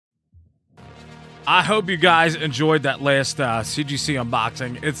I hope you guys enjoyed that last CGC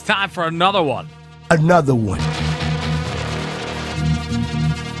unboxing. It's time for another one. Another one.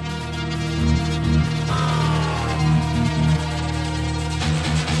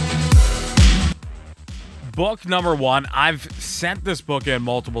 Book number one. I've sent this book in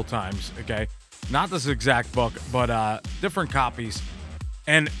multiple times, okay? Not this exact book, but different copies.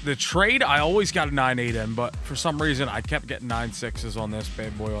 And the trade, I always got a 9.8 in, but for some reason, I kept getting 9.6s on this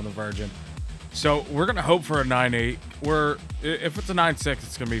bad boy on the Virgin. So we're going to hope for a 9.8. If it's a 9.6,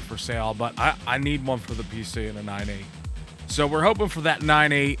 it's going to be for sale, but I need one for the PC and a 9.8. So we're hoping for that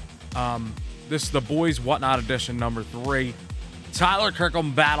 9.8. This is the Boys Whatnot Edition number 3. Tyler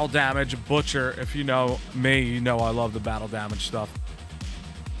Kirkham Battle Damage Butcher. If you know me, you know I love the battle damage stuff.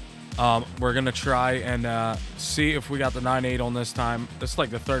 We're going to try and see if we got the 9.8 on this time. It's like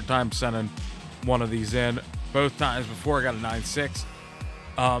the third time sending one of these in. Both times before I got a 9.6.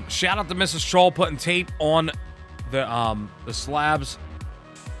 Shout out to Mrs. Troll putting tape on the slabs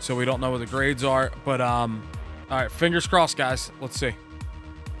so we don't know what the grades are. But, all right, fingers crossed, guys. Let's see.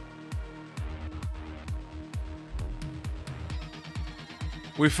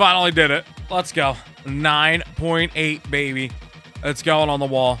 We finally did it. Let's go. 9.8, baby. It's going on the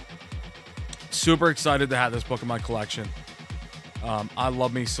wall. Super excited to have this book in my collection. I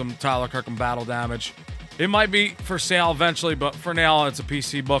love me some Tyler Kirkham Battle Damage. It might be for sale eventually, but for now, it's a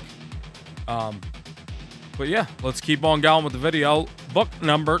PC book. But yeah, let's keep on going with the video. Book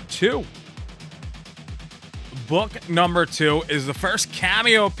number 2. Book number 2 is the first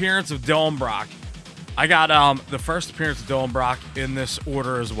cameo appearance of Dylan Brock. I got the first appearance of Dylan Brock in this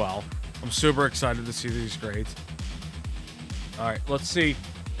order as well. I'm super excited to see these grades. All right, let's see.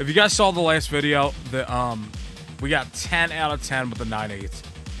 If you guys saw the last video, we got 10 out of 10 with the 9.8s.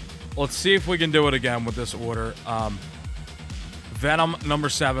 Let's see if we can do it again with this order. Venom number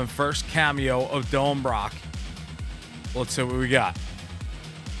 7, first cameo of Dylan Brock. Let's see what we got.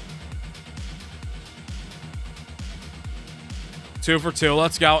 Two for 2.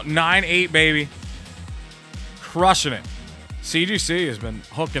 Let's go. 9.8, baby. Crushing it. CGC has been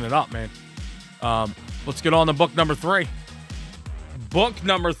hooking it up, man. Let's get on to book number 3. Book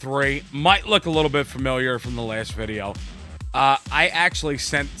number 3 might look a little bit familiar from the last video. I actually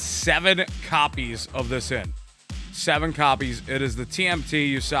sent 7 copies of this in. 7 copies. It is the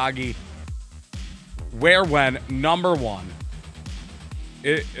TMT Usagi Where When number 1.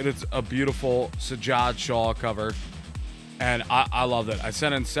 It is a beautiful Sajad Shaw cover, and I loved it. I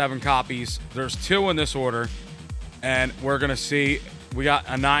sent in 7 copies. There's 2 in this order, and we're going to see. We got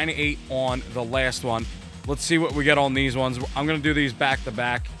a 9.8 on the last one. Let's see what we get on these ones. I'm going to do these back to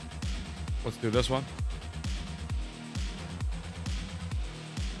back. Let's do this one.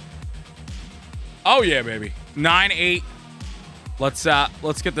 Oh yeah, baby. 9.8.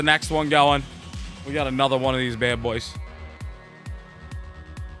 Let's get the next one going. We got another one of these bad boys.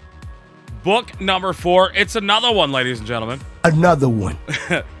 Book number 4. It's another one, ladies and gentlemen. Another one.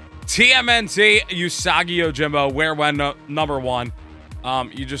 TMNT Usagi Yojimbo Where When number 1.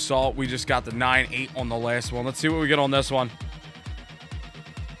 You just saw we just got the 9.8 on the last one. Let's see what we get on this one.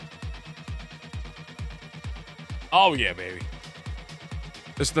 Oh yeah, baby.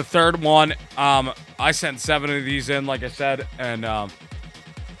 This is the third one. I sent 7 of these in, like I said, and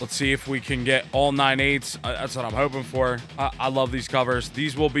let's see if we can get all 9.8s. That's what I'm hoping for. I love these covers.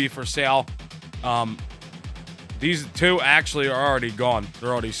 These will be for sale. These 2 actually are already gone. They're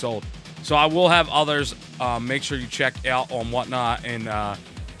already sold. So I will have others. Make sure you check out on Whatnot and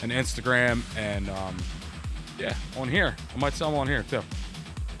Instagram and yeah, on here. I might sell them on here too.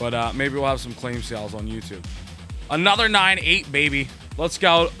 But maybe we'll have some claim sales on YouTube. Another 9.8, baby. Let's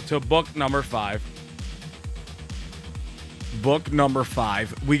go to book number 5. Book number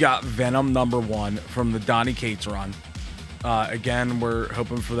 5. We got Venom number 1 from the Donny Cates run. Again, we're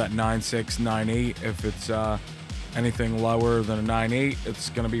hoping for that 9.6, 9.8. If it's anything lower than a 9.8, it's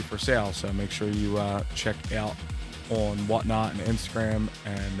going to be for sale. So make sure you check out on Whatnot and Instagram,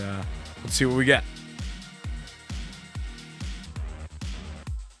 and let's see what we get.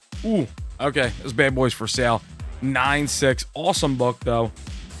 Ooh, okay. This bad boy's for sale. 9.6. Awesome book, though.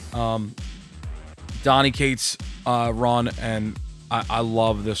 Donny Cates run, and I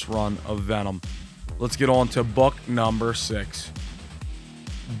love this run of Venom. Let's get on to book number 6.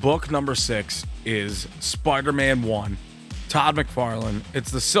 Book number 6 is Spider-Man 1, Todd McFarlane.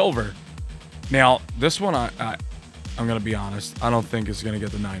 It's the silver. Now, this one, I'm going to be honest, I don't think it's going to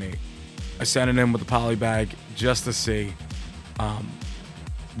get the 9.8. I sent it in with the poly bag just to see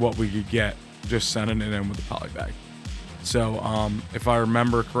what we could get, just sending it in with the poly bag. So, if I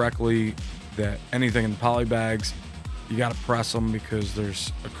remember correctly, that anything in the poly bags, you got to press them because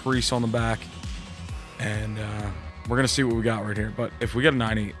there's a crease on the back. And we're going to see what we got right here. But if we get a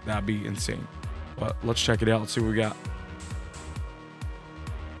 9.8, that'd be insane. But let's check it out. Let's see what we got.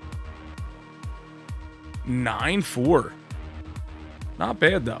 9.4. Not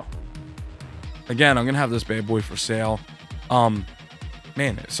bad, though. Again, I'm going to have this bad boy for sale.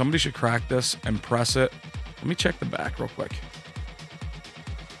 Man, somebody should crack this and press it. Let me check the back real quick.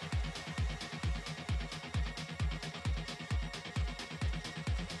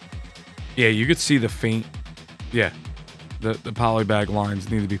 Yeah, you could see the faint. Yeah, the polybag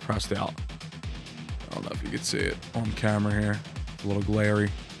lines need to be pressed out. I don't know if you could see it on camera here. It's a little glary.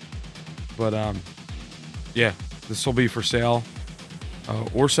 But, yeah, this will be for sale.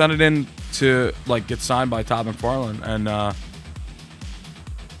 Or send it in to, like, get signed by Todd McFarlane and,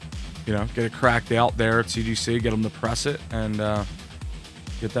 you know, get it cracked out there at CGC, get them to press it, and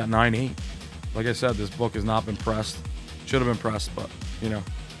get that 9.8. Like I said, this book has not been pressed. Should have been pressed, but, you know,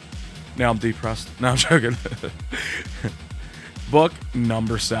 now I'm depressed. No, I'm joking. Book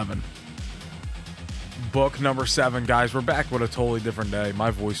number 7. Book number 7, guys. We're back with a totally different day.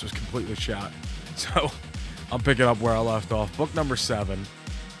 My voice was completely shot. So I'm picking up where I left off. Book number 7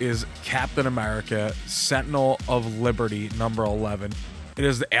 is Captain America, Sentinel of Liberty, number 11. It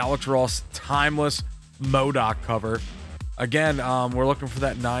is the Alex Ross Timeless MODOK cover. Again, we're looking for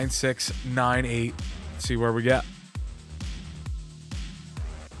that 9.6, 9.8. See where we get.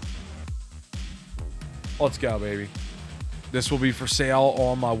 Let's go, baby. This will be for sale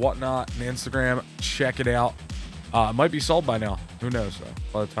on my Whatnot and Instagram. Check it out. It might be sold by now. Who knows, though,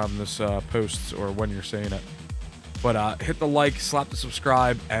 by the time this posts or when you're saying it. But hit the like, slap the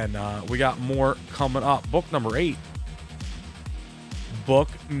subscribe, and we got more coming up. Book number 8. Book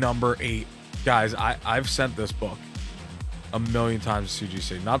number 8. Guys, I've sent this book a million times to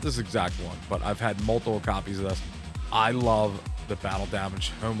CGC. Not this exact one, but I've had multiple copies of this. I love the Battle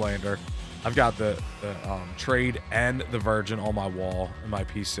Damage Homelander. I've got the trade and the Virgin on my wall in my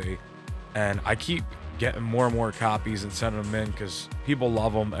PC, and I keep getting more and more copies and sending them in because people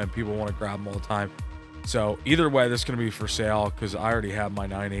love them and people want to grab them all the time. So either way, this is going to be for sale because I already have my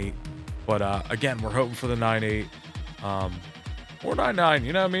 9.8. But again, we're hoping for the 9.8 or 9.9.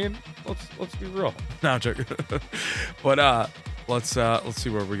 You know what I mean? Let's be real. No, I'm joking. But let's see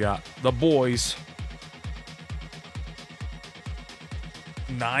where we got the boys.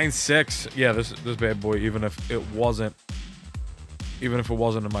 9.6. Yeah, this bad boy, even if it wasn't in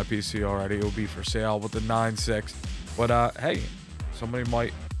my PC already, it would be for sale with the 9.6. But hey, somebody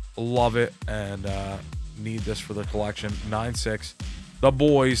might love it and need this for their collection. 9.6. The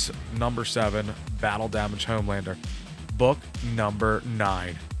boys, number 7, Battle Damage Homelander. Book number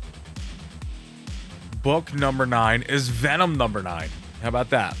 9. Book number 9 is Venom number 9. How about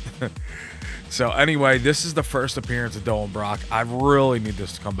that? So anyway, this is the first appearance of Dylan Brock. I really need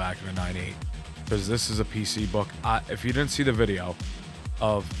this to come back in a 9.8 because this is a PC book. If you didn't see the video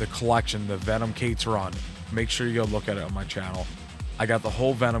of the collection, the Venom Kate's Run, make sure you go look at it on my channel. I got the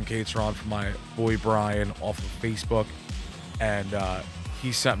whole Venom Kate's Run from my boy Brian off of Facebook, and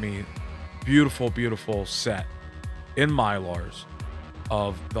he sent me beautiful, beautiful set in Mylars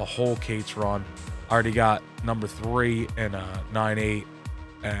of the whole Kate's Run. I already got number 3 in a 9.8.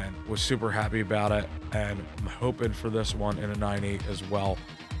 And was super happy about it, and I'm hoping for this one in a 9.8 as well.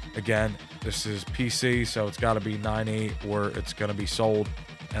 Again, this is PC, so it's got to be 9.8 or it's going to be sold,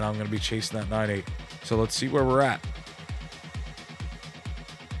 and I'm going to be chasing that 9.8. So let's see where we're at.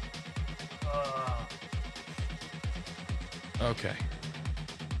 Okay.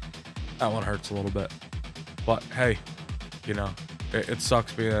 That one hurts a little bit. But hey, you know, it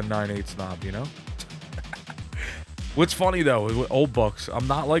sucks being a 9.8 snob, you know? What's funny, though, with old books, I'm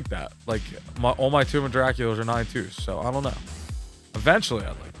not like that. Like, all my Tomb of Draculas are 9.2s, so I don't know. Eventually,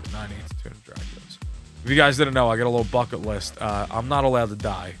 I'd like the 9.8 Tomb of Draculas. If you guys didn't know, I got a little bucket list. I'm not allowed to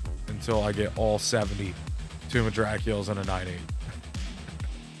die until I get all 70 Tomb of Draculas and a 9.8.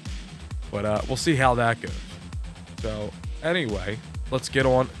 But we'll see how that goes. So, anyway, let's get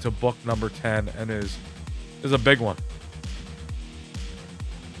on to book number 10, and is a big one.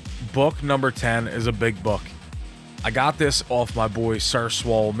 Book number 10 is a big book. I got this off my boy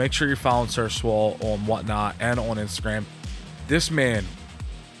SIRSWOL. Make sure you're following SIRSWOL on Whatnot and on Instagram. This man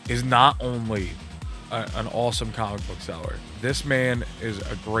is not only an awesome comic book seller. This man is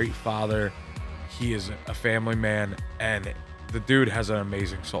a great father. He is a family man, and the dude has an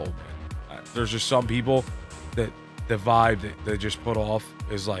amazing soul, man. There's just some people that the vibe that they just put off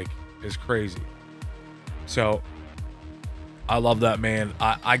is crazy. So I love that man.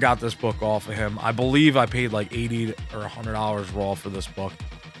 I got this book off of him. I believe I paid like $80 or $100 raw for this book.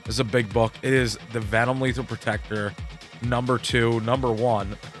 This is a big book. It is the Venom Lethal Protector number 2, number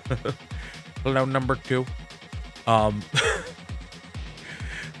 1. Hello, number 2.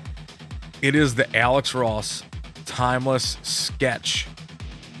 It is the Alex Ross Timeless Sketch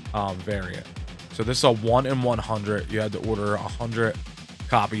variant. So this is a 1 in 100. You had to order 100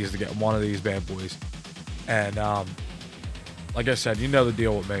 copies to get one of these bad boys. And like I said, you know the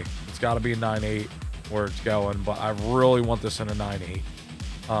deal with me. It's got to be a 9.8 where it's going, but I really want this in a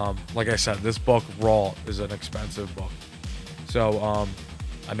 9.8. Like I said, this book raw is an expensive book. So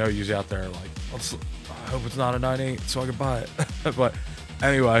I know you's out there like, I hope it's not a 9.8 so I can buy it. But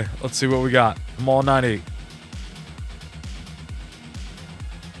anyway, let's see what we got. Come on, 9.8.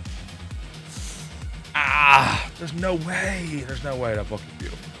 There's no way. There's no way that book is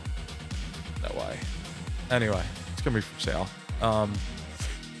beautiful. No way. Anyway, it's gonna be for sale.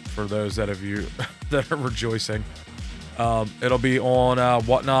 For those that of you that are rejoicing, it'll be on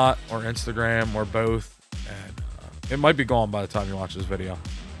Whatnot or Instagram or both, and it might be gone by the time you watch this video.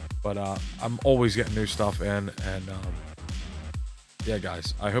 But I'm always getting new stuff in, and yeah,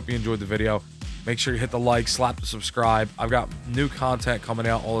 guys, I hope you enjoyed the video. Make sure you hit the like, slap the subscribe. I've got new content coming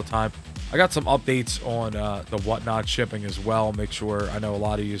out all the time. I got some updates on the Whatnot shipping as well. Make sure, I know a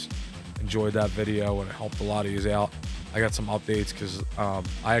lot of you enjoyed that video and it helped a lot of you out. I got some updates because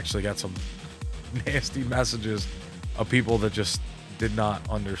I actually got some nasty messages of people that just did not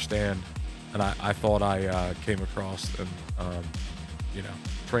understand, and I thought I came across and you know,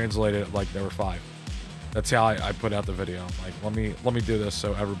 translated it like they were 5. That's how I put out the video. I'm like, let me do this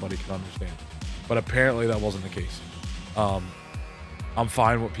so everybody can understand. But apparently that wasn't the case. I'm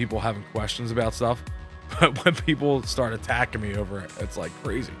fine with people having questions about stuff, but when people start attacking me over it, it's like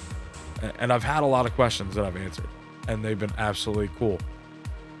crazy. And I've had a lot of questions that I've answered, and they've been absolutely cool.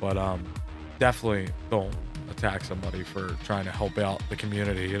 But definitely don't attack somebody for trying to help out the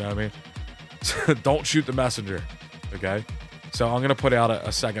community, you know what I mean? Don't shoot the messenger, okay? So I'm going to put out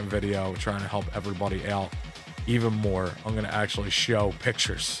a second video trying to help everybody out even more. I'm going to actually show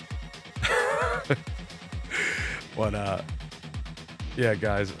pictures. But yeah,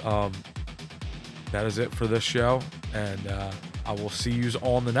 guys, that is it for this show, and I will see you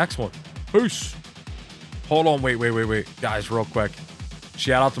on the next one. Peace. Hold on, wait, guys, real quick.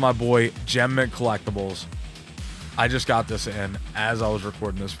 Shout out to my boy Gem Mint Collectibles. I just got this in as I was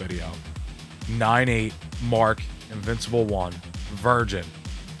recording this video. 9.8 Mark Invincible 1 Virgin.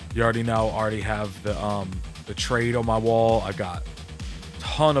 You already know. I already have the trade on my wall. I got a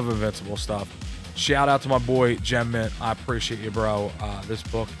ton of Invincible stuff. Shout out to my boy Gem Mint. I appreciate you, bro. This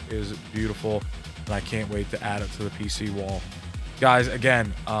book is beautiful, and I can't wait to add it to the PC wall. Guys,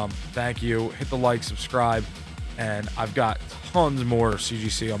 again, thank you. Hit the like, subscribe, and I've got tons more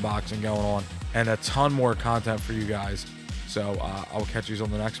CGC unboxing going on and a ton more content for you guys. So I'll catch you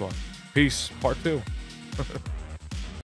on the next one. Peace, part 2.